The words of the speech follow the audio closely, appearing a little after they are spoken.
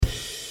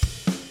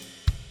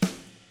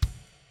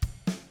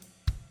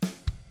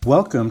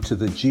Welcome to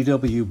the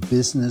GW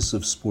Business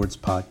of Sports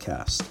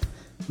podcast.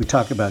 We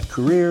talk about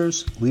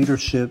careers,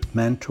 leadership,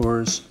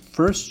 mentors,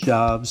 first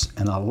jobs,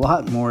 and a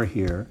lot more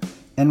here.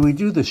 And we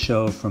do the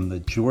show from the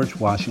George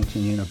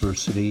Washington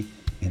University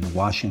in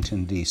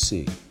Washington,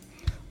 D.C.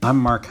 I'm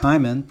Mark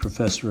Hyman,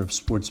 Professor of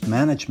Sports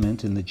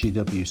Management in the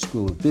GW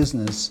School of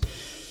Business.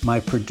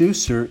 My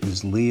producer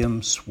is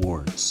Liam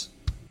Swartz.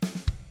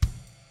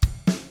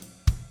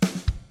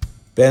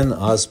 Ben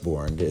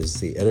Osborne is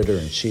the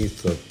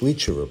Editor-in-Chief of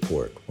Bleacher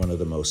Report, one of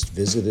the most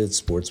visited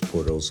sports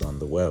portals on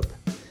the web.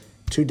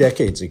 2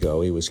 decades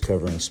ago, he was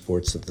covering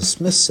sports at the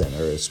Smith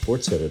Center as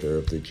sports editor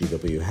of the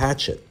GW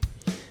Hatchet.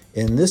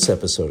 In this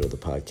episode of the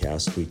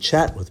podcast, we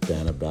chat with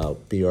Ben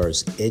about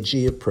BR's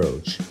edgy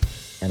approach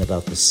and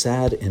about the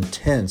sad,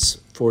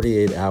 intense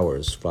 48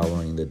 hours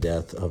following the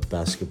death of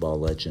basketball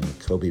legend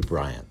Kobe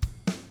Bryant.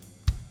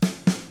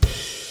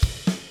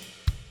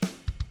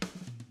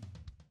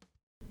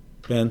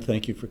 Ben,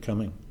 thank you for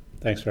coming.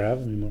 Thanks for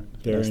having me, Mark.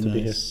 Very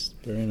nice.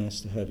 Very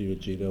nice to have you at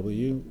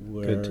GW.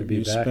 Where Good to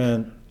be back.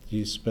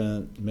 You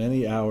spent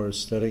many hours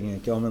studying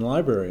at Gelman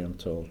Library, I'm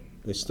told.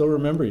 They still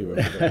remember you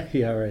over there.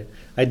 Yeah, right.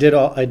 I did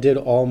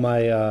all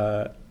my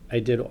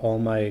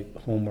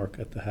homework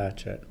at the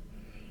Hatchet,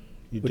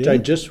 which I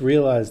just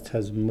realized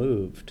has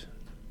moved.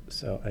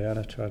 So I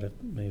gotta try to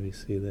maybe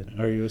see that.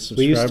 Are you a subscriber?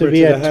 We used to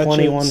be at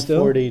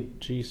 2140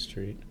 G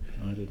Street.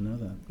 Oh, I didn't know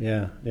that.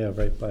 Yeah,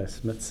 right by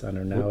Smith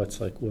Center. Now it's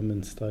like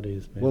women's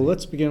studies. Maybe. Well,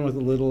 let's begin with a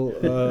little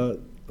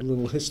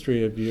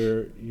history of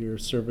your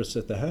service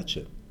at the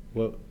Hatchet.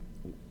 What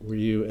were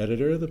you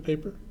editor of the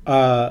paper?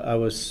 I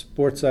was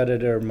sports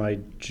editor my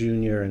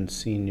junior and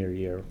senior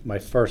year. My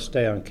first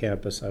day on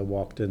campus, I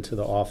walked into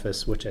the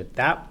office, which at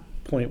that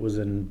point was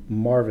in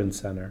Marvin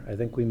Center. I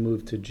think we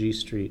moved to G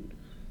Street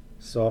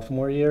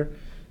sophomore year,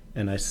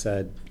 and I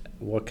said,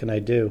 "What can I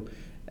do?"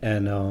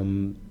 And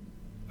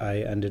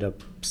I ended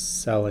up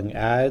selling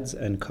ads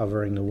and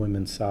covering the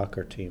women's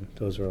soccer team.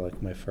 Those were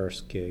like my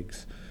first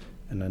gigs.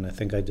 And then I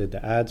think I did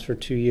the ads for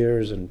 2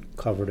 years and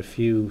covered a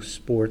few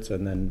sports,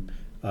 and then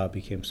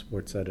became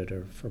sports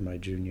editor for my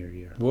junior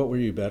year. What were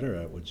you better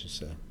at, would you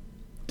say?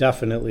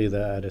 Definitely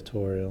the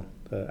editorial.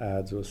 The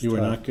ads was You tough.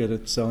 were not good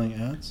at selling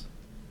ads?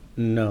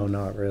 No,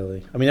 not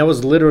really. I mean, I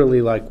was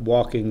literally like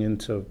walking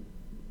into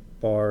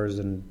bars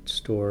and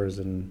stores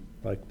and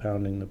like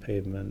pounding the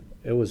pavement.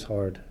 It was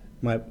hard.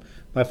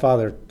 My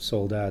father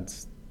sold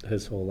ads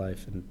his whole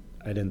life, and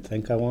I didn't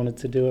think I wanted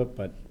to do it,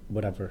 but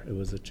whatever. It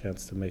was a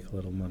chance to make a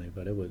little money,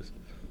 but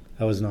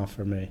that was not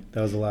for me.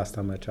 That was the last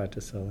time I tried to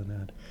sell an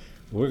ad.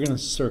 We're going to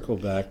circle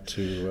back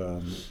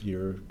to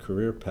your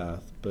career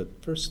path, but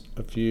first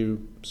a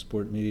few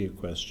sport media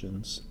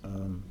questions.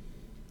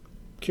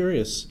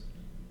 Curious,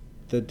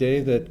 the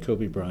day that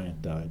Kobe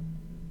Bryant died,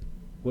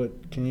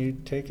 can you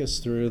take us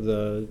through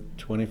the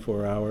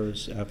 24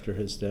 hours after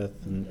his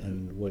death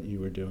and what you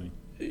were doing?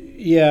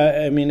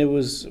 Yeah, I mean, it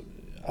was,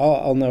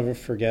 I'll never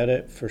forget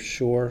it for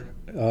sure.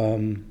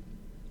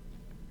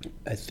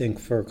 I think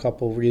for a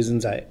couple of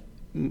reasons. I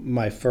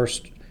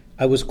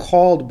was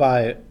called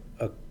by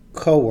a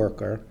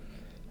coworker.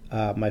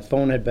 My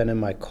phone had been in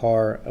my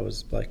car. I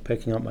was like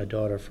picking up my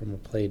daughter from a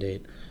play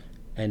date.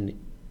 And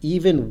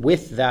even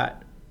with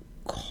that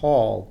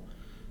call,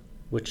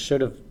 which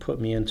should have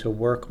put me into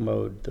work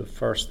mode, the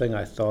first thing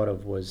I thought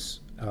of was,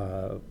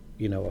 a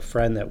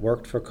friend that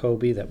worked for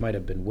Kobe that might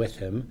have been with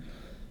him,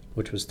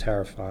 which was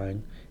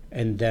terrifying.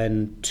 And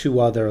then 2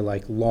 other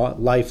like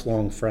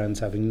lifelong friends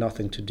having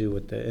nothing to do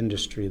with the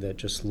industry that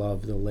just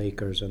love the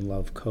Lakers and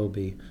love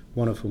Kobe,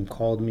 one of whom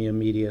called me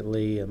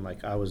immediately, and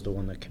like I was the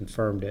one that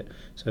confirmed it.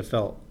 So I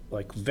felt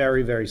like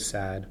very, very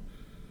sad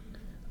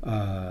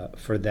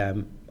for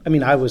them. I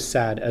mean, I was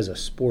sad as a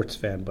sports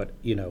fan, but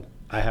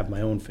I have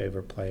my own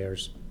favorite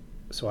players,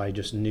 so I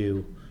just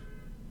knew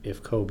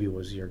if Kobe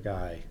was your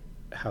guy,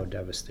 how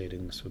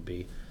devastating this would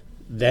be.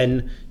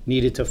 Then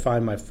needed to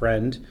find my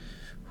friend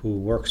who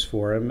works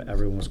for him.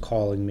 Everyone was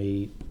calling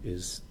me,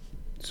 is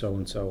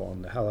so-and-so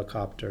on the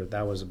helicopter.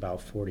 That was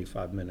about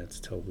 45 minutes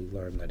till we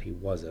learned that he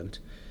wasn't.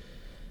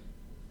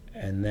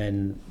 And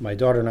then my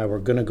daughter and I were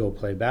going to go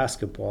play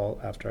basketball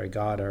after I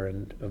got her,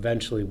 and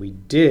eventually we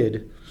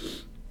did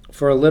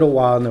for a little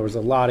while, and there was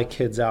a lot of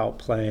kids out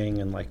playing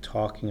and like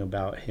talking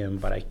about him,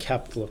 but I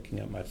kept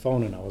looking at my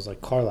phone, and I was like,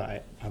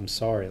 Carla, I'm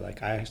sorry,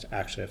 like I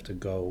actually have to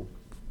go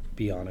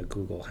be on a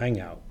Google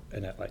Hangout.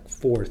 And at like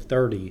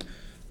 4:30,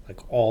 like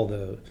all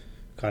the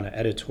kind of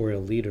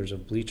editorial leaders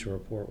of Bleacher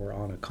Report were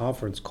on a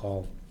conference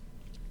call.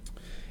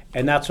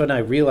 And that's when I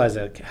realized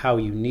like how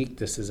unique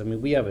this is. I mean,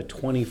 we have a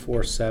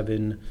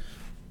 24/7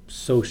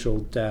 social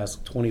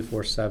desk,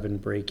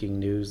 24/7 breaking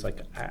news.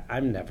 Like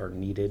I'm never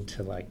needed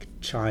to like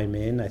chime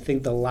in. I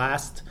think the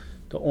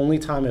only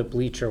time at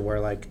Bleacher where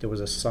like there was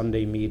a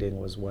Sunday meeting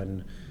was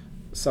when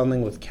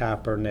something with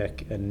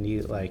Kaepernick and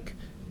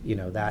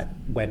that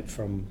went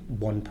from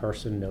one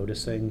person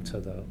noticing to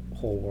the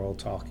whole world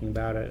talking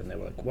about it, and they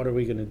were like, what are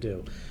we going to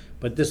do?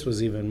 But this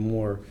was even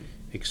more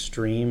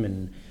extreme,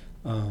 and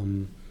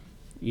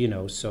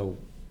so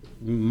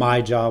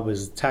my job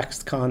is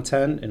text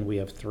content, and we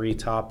have 3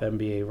 top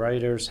NBA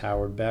writers,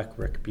 Howard Beck,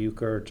 Rick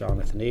Bucher,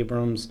 Jonathan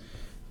Abrams.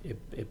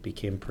 It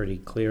became pretty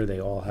clear they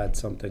all had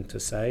something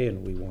to say,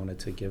 and we wanted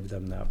to give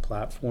them that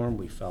platform.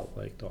 We felt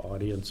like the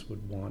audience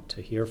would want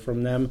to hear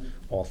from them.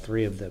 All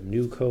 3 of them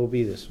knew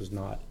Kobe. This was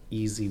not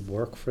easy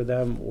work for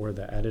them or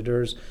the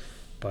editors.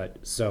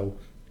 But so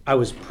I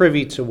was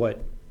privy to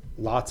what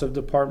lots of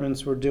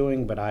departments were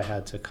doing, but I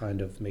had to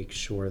kind of make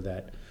sure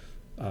that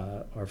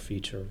our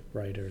feature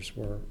writers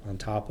were on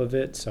top of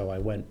it. So I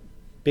went,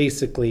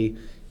 basically,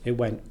 it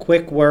went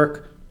quick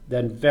work,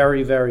 then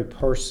very, very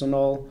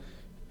personal,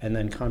 and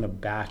then kind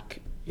of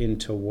back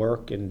into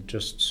work in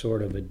just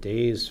sort of a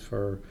daze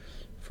for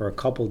a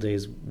couple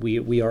days.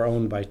 We are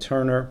owned by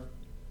Turner.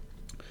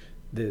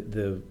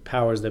 The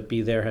powers that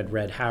be there had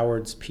read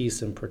Howard's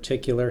piece in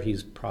particular.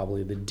 He's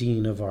probably the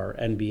dean of our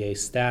NBA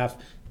staff.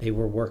 They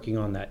were working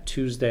on that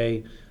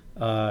Tuesday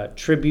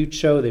tribute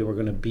show. They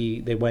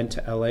went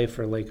to LA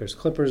for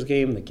Lakers-Clippers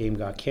game. The game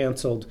got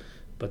canceled,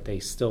 but they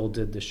still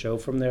did the show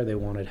from there. They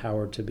wanted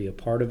Howard to be a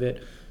part of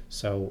it.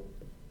 So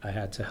I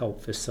had to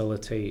help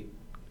facilitate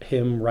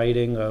him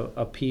writing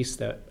a piece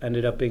that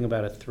ended up being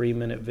about a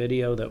 3-minute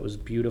video that was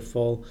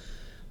beautiful.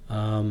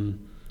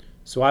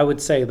 So I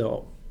would say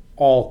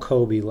all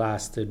Kobe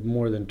lasted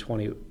more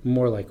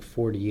like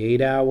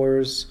 48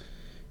 hours.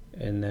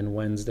 And then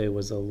Wednesday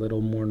was a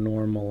little more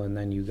normal, and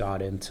then you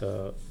got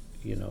into,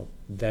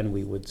 then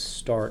we would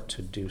start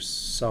to do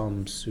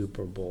some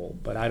Super Bowl.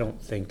 But I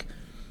don't think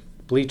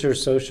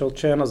Bleacher's social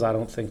channels, I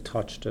don't think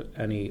touched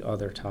any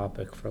other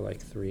topic for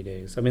like 3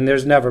 days. I mean,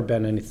 there's never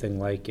been anything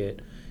like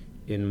it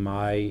in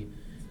my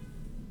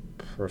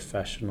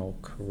professional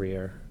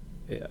career.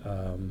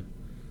 I'm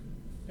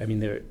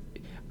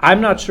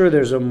not sure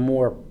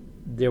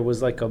there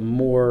was like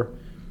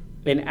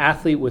an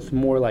athlete with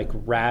more like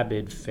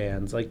rabid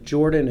fans. Like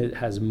Jordan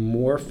has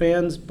more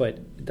fans, but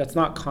that's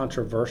not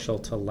controversial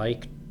to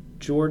like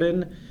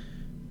Jordan.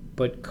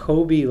 But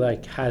Kobe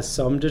like has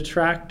some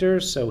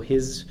detractors, so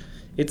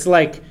it's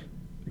like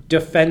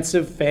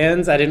defensive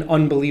fans at an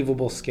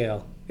unbelievable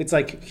scale. It's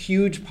like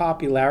huge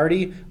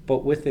popularity,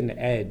 but with an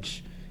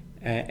edge.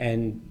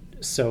 And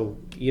so,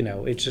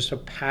 it's just a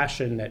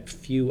passion that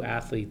few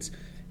athletes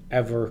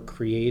ever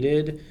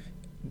created.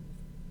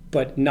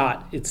 But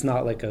it's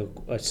not like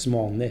a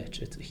small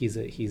niche. He's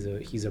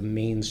a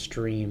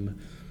mainstream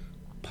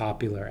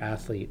popular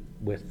athlete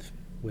with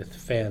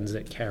fans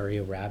that carry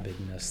a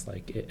rabidness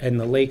and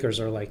the Lakers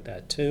are like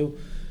that too.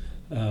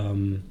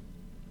 And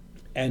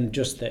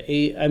just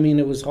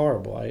it was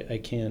horrible. I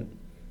can't.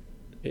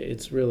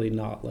 It's really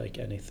not like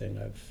anything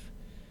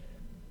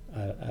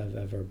I've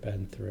ever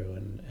been through,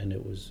 and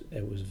it was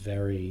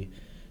very,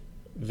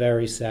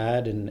 very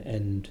sad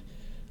and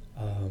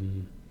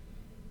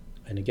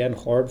again,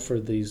 hard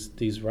for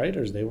these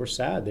writers. They were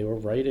sad. They were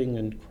writing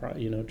and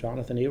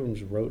Jonathan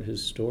Abrams wrote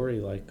his story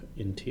like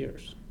in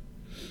tears.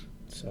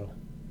 So,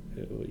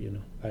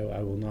 I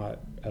will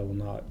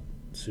not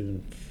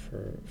soon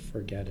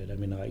forget it. I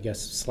mean, I guess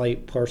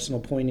slight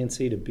personal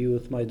poignancy to be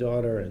with my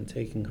daughter and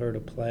taking her to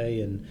play,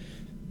 and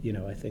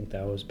I think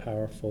that was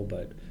powerful.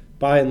 But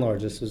by and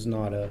large, this isn't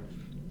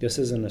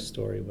a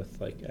story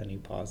with like any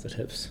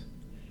positives.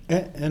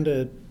 And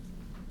a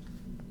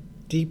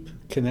deep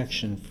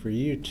connection for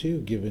you too,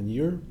 given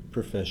your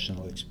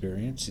professional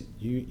experience.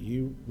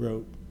 You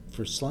wrote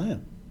for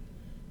Slam.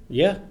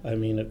 Yeah, I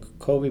mean,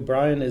 Kobe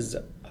Bryant is.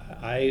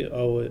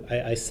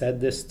 I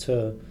said this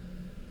to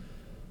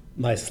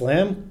my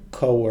Slam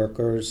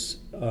coworkers,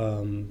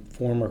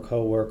 former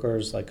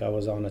coworkers. Like I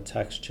was on a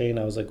text chain.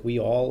 I was like, we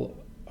all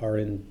are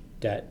in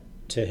debt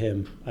to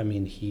him. I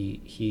mean,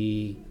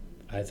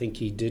 I think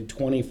he did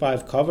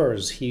 25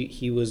 covers.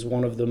 He was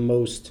one of the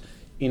most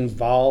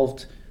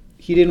involved.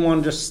 He didn't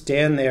want to just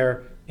stand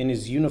there in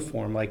his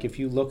uniform. Like if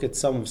you look at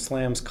some of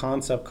Slam's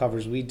concept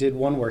covers, we did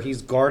one where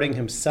he's guarding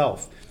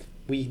himself.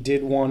 We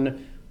did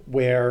one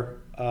where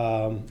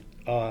I'm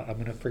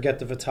going to forget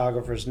the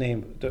photographer's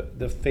name,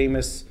 the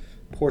famous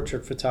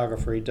portrait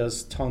photographer. He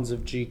does tons of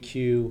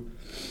GQ,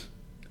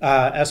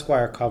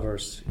 Esquire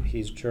covers.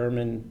 He's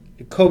German.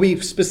 Kobe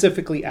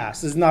specifically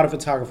asked. This is not a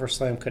photographer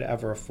Slam could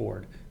ever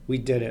afford. We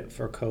did it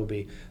for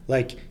Kobe.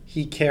 Like,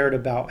 he cared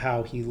about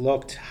how he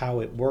looked, how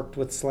it worked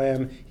with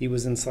Slam. He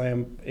was in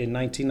Slam in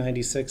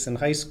 1996 in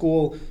high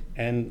school,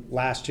 and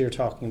last year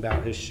talking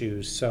about his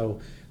shoes. So,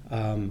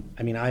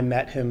 I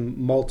met him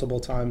multiple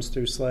times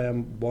through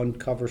Slam. One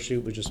cover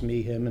shoot was just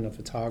me, him, and a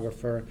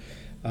photographer.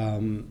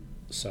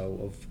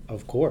 So,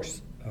 of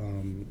course,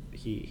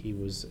 he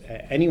was...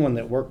 Anyone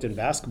that worked in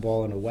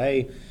basketball, in a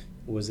way,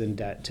 was in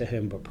debt to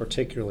him, but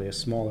particularly a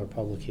smaller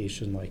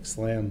publication like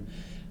Slam.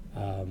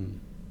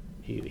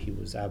 He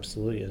was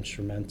absolutely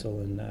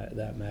instrumental in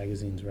that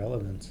magazine's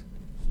relevance.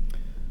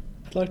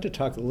 I'd like to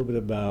talk a little bit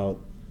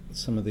about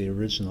some of the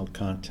original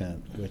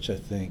content, which I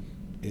think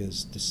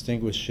is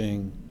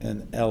distinguishing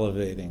and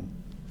elevating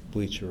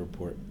Bleacher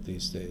Report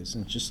these days,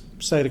 and just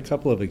cite a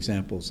couple of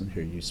examples and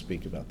hear you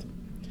speak about them.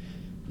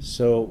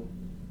 So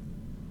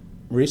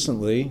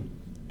recently,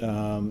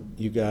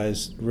 you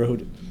guys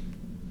wrote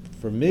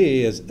for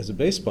me, as a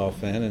baseball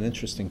fan, an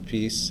interesting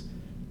piece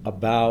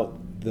about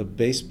the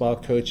baseball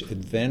coach at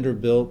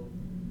Vanderbilt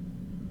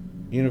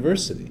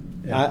University.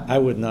 Yeah. I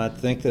would not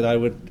think that I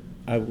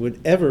would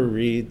ever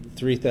read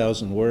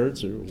 3,000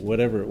 words or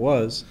whatever it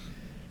was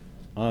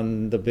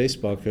on the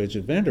baseball coach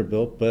at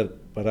Vanderbilt, but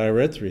I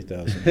read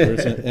 3,000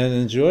 words and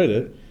enjoyed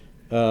it.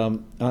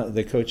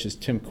 The coach is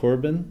Tim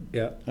Corbin,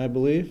 Yeah. I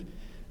believe,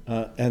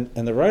 and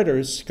the writer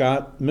is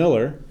Scott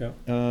Miller,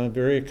 Yeah.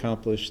 very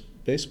accomplished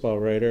baseball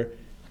writer.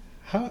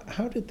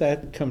 How did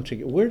that come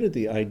together? Where did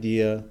the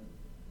idea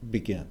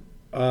begin?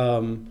 I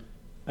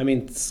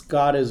mean,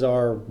 Scott is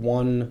our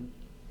one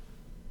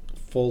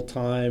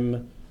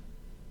full-time,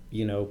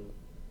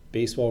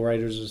 Baseball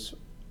Writers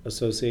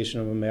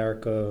Association of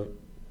America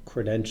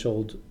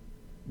credentialed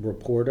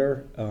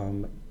reporter.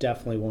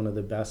 Definitely one of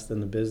the best in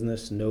the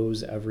business,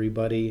 knows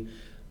everybody.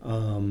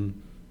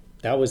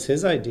 That was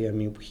his idea. I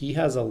mean, he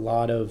has a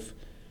lot of...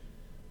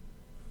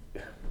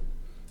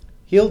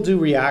 He'll do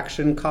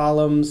reaction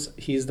columns.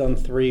 He's done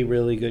 3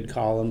 really good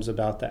columns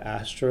about the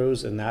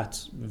Astros, and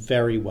that's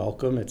very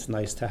welcome. It's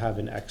nice to have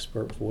an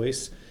expert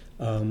voice.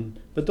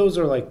 But those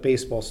are like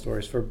baseball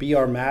stories. For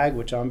BR Mag,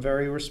 which I'm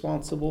very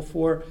responsible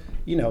for,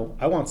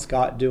 I want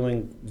Scott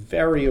doing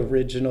very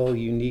original,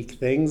 unique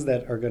things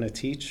that are going to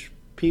teach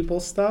people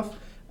stuff.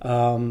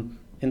 And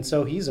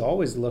so he's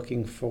always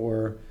looking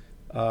for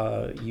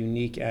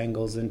unique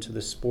angles into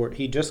the sport.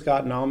 He just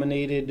got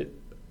nominated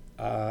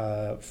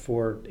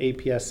for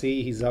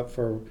APSC. He's a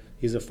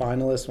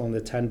finalist. One of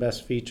the 10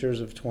 best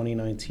features of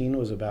 2019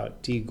 was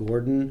about Dee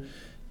Gordon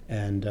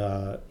and,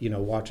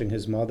 watching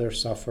his mother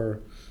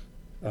suffer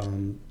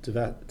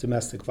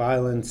domestic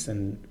violence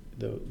and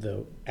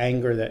the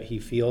anger that he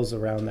feels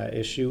around that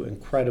issue.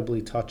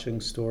 Incredibly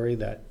touching story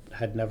that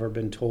had never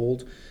been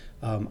told.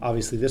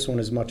 Obviously, this one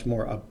is much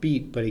more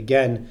upbeat, but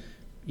again,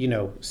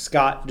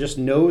 Scott just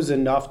knows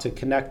enough to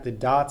connect the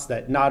dots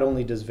that not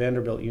only does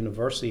Vanderbilt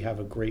University have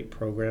a great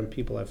program,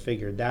 people have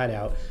figured that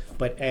out,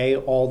 but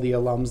all the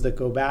alums that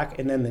go back,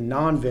 and then the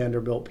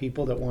non-Vanderbilt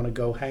people that want to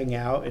go hang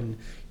out, and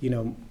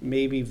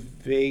maybe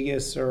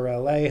Vegas or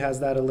LA has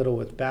that a little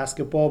with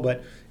basketball,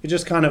 but it's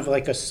just kind of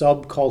like a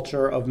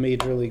subculture of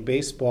Major League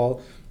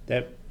Baseball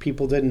that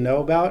people didn't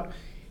know about.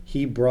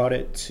 He brought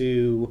it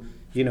to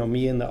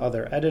me and the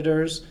other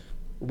editors.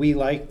 We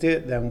liked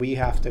it, then we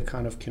have to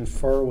kind of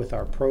confer with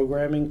our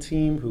programming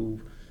team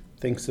who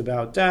thinks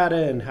about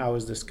data and how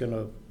is this going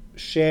to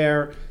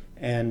share.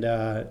 And,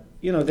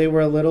 they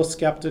were a little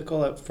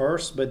skeptical at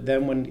first, but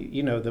then when,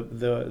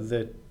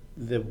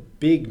 the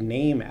big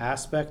name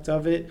aspect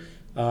of it,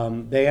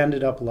 they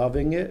ended up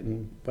loving it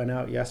and went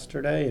out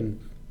yesterday. And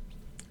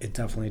it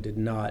definitely did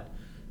not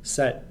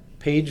set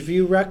page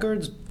view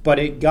records, but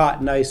it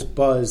got nice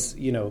buzz.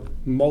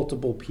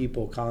 Multiple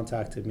people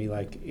contacted me.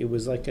 Like, it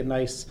was like a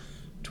nice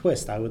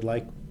twist. I would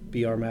like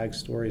BR Mag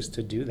stories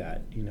to do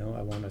that.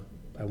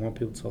 I want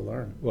people to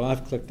learn. Well,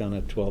 I've clicked on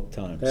it 12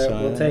 times.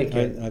 We'll take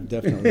it. I've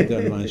definitely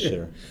done my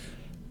share.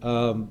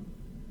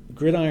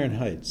 Gridiron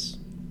Heights.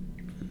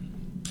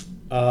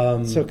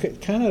 So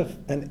kind of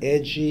an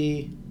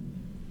edgy,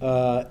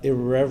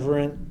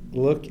 irreverent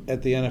look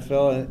at the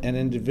NFL and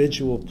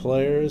individual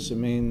players. I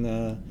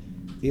mean,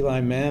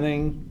 Eli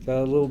Manning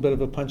got a little bit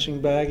of a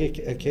punching bag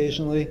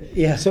occasionally.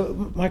 Yeah.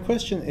 So my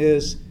question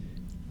is,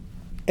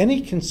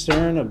 any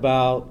concern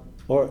about,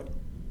 or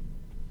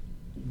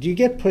do you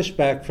get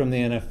pushback from the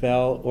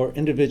NFL or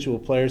individual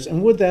players,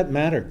 and would that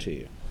matter to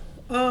you?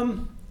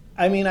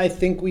 I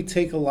think we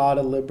take a lot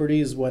of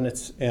liberties when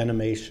it's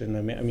animation.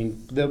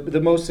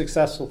 The most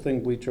successful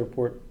thing Bleacher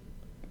Report,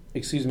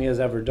 has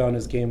ever done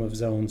is Game of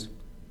Zones,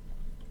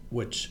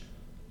 which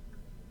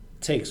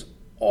takes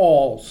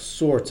all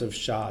sorts of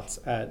shots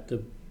at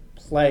the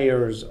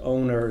players,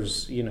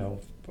 owners,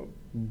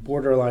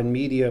 borderline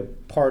media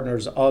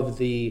partners of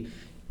the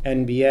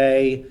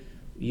NBA.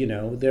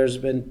 There's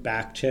been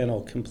back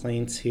channel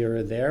complaints here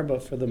or there,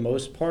 but for the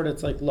most part,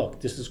 it's like,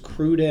 look, this is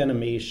crude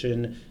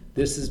animation.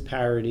 This is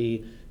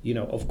parody.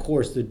 Of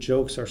course, the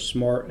jokes are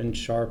smart and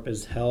sharp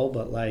as hell,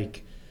 but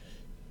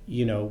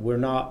we're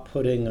not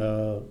putting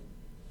a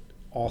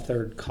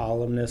authored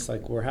columnist.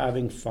 Like, we're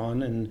having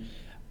fun, and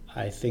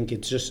I think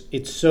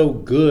it's so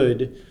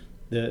good.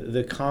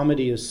 The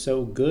comedy is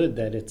so good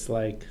that it's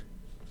like,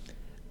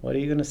 what are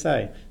you going to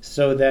say?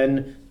 So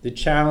then the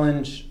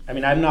challenge,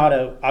 I'm not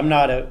an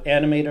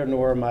animator,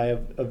 nor am I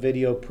a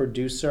video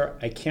producer.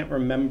 I can't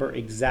remember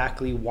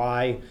exactly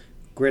why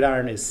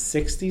Gridiron is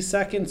 60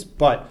 seconds,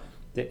 but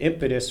the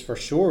impetus for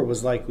sure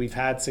was like, we've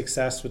had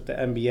success with the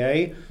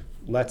NBA.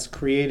 Let's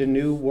create a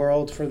new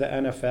world for the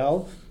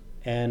NFL.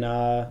 And,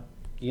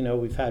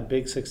 we've had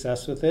big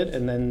success with it.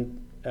 And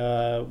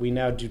then we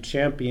now do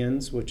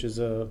Champions, which is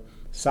a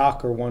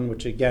soccer one,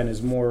 which again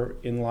is more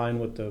in line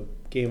with the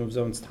Game of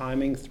Zones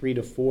timing, 3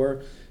 to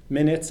 4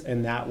 minutes,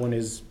 and that one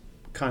is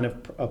kind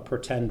of a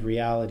pretend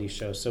reality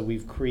show. So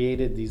we've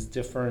created these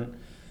different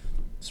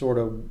sort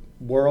of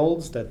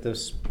worlds that the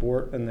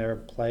sport and their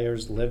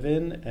players live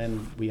in,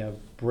 and we have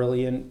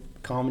brilliant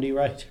comedy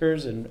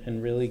writers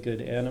and really good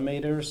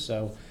animators.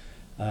 So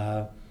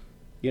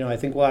I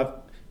think we'll have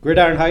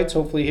Gridiron Heights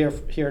hopefully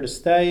here to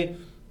stay.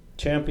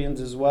 Champions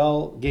as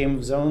well. Game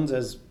of Zones,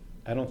 as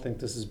I don't think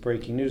this is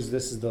breaking news.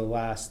 This is the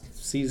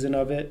last season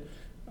of it.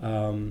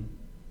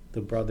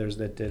 The brothers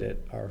that did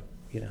it are,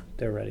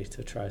 they're ready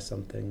to try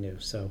something new.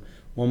 So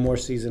one more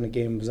season of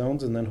Game of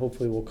Zones, and then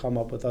hopefully we'll come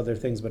up with other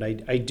things. But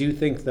I do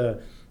think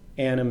the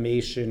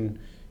animation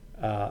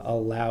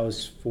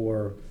allows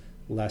for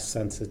less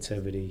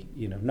sensitivity.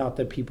 Not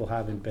that people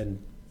haven't been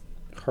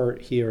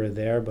hurt here or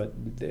there, but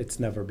it's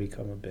never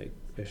become a big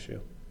issue.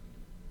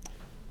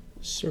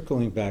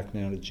 Circling back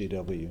now to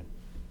GW,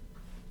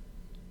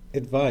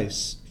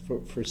 advice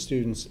for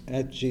students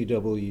at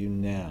GW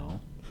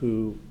now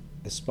who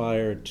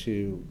aspire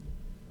to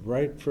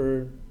write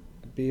for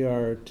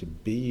BR, to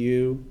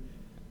BU.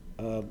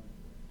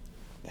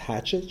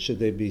 Hatchet, should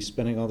they be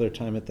spending all their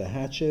time at the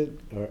Hatchet?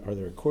 Are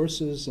there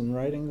courses in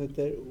writing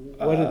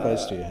what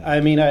advice do you have? I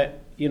mean,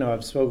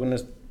 I've spoken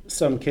to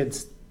some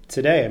kids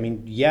today. I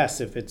mean, yes,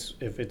 if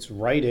it's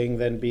writing,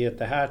 then be at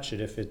the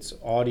Hatchet. If it's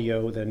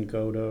audio, then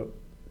go to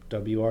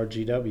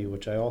WRGW,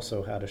 which I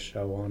also had a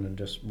show on and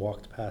just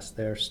walked past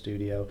their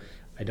studio.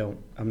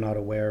 I'm not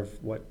aware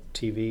of what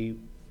TV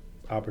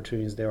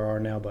opportunities there are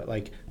now, but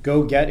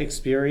go get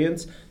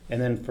experience.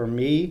 And then for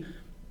me,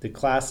 the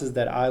classes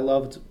that I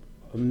loved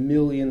a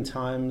million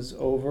times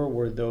over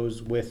were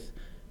those with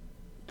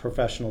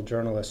professional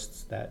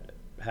journalists that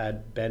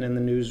had been in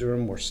the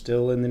newsroom, were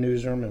still in the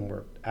newsroom, and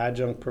were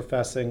adjunct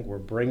professing, were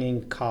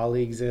bringing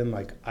colleagues in.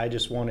 I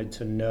just wanted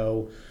to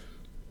know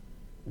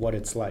what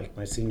it's like.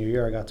 My senior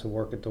year, I got to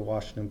work at the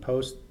Washington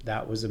Post.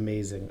 That was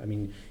amazing. I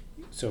mean,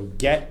 so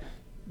get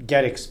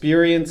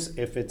experience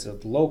if it's a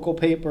local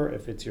paper,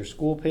 if it's your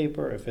school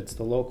paper, if it's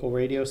the local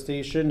radio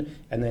station,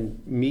 and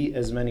then meet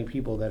as many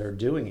people that are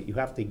doing it. You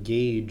have to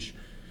gauge.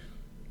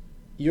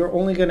 You're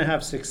only going to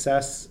have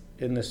success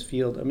in this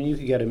field. I mean, you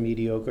could get a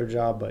mediocre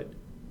job, but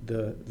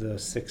the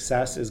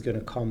success is going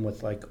to come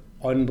with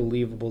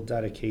unbelievable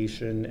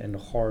dedication and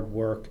hard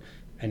work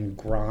and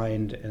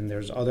grind, and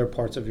there's other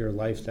parts of your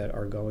life that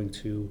are going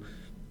to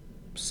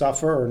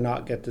suffer or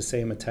not get the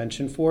same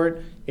attention for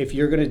it. If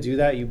you're going to do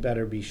that, you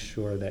better be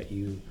sure that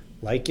you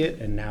like it,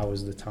 and now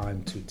is the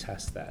time to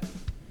test that.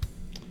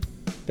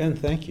 Ben,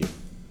 thank you.